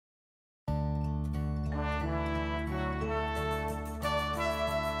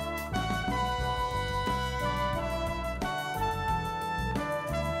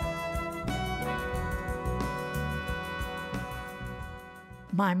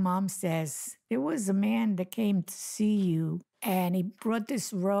My mom says, there was a man that came to see you and he brought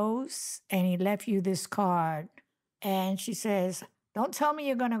this rose and he left you this card. And she says, don't tell me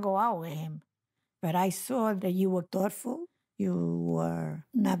you're going to go out with him. But I saw that you were thoughtful. You were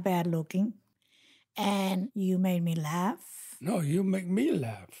not bad looking. And you made me laugh. No, you make me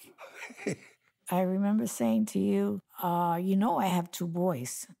laugh. I remember saying to you, you know I have 2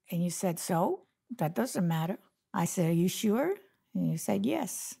 boys. And you said, so? That doesn't matter. I said, are you sure? And you said,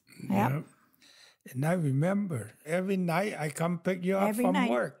 yes. Yep. And I remember every night I come pick you up from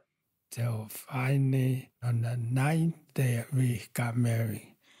work. Till finally, on the 9th day, we got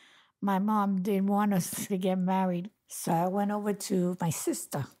married. My mom didn't want us to get married. So I went over to my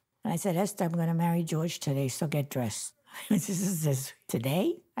sister. And I said, Esther, I'm going to marry George today, so get dressed. My sister says,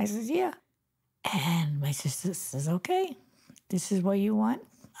 today? I says, yeah. And my sister says, okay, this is what you want.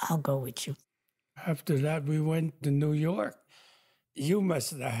 I'll go with you. After that, we went to New York. You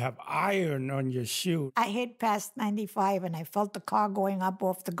must have iron on your shoe. I hit past 95 and I felt the car going up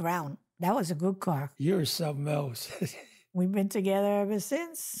off the ground. That was a good car. You're something else. We've been together ever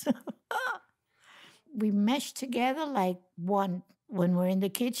since. We mesh together like one. When we're in the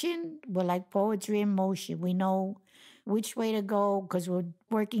kitchen, we're like poetry in motion. We know which way to go because we're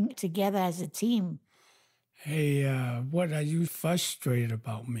working together as a team. Hey, what are you frustrated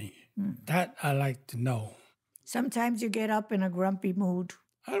about me? That I like to know. Sometimes you get up in a grumpy mood.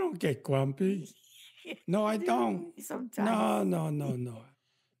 I don't get grumpy. No, I don't. Sometimes. No.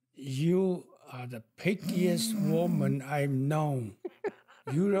 You are the pickiest woman I've known.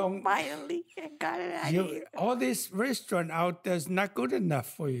 You don't... Finally, I got it out of here. All this restaurant out there is not good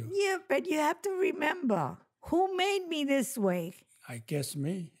enough for you. Yeah, but you have to remember, who made me this way? I guess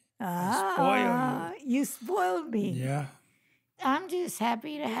me. I spoiled you. You spoiled me. Yeah. I'm just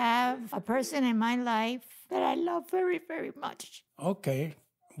happy to have a person in my life that I love very, very much. Okay.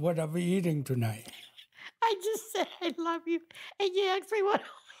 What are we eating tonight? I just said I love you, and you asked me what.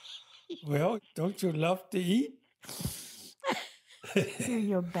 Well, don't you love to eat?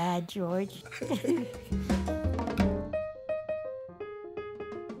 You're bad, George.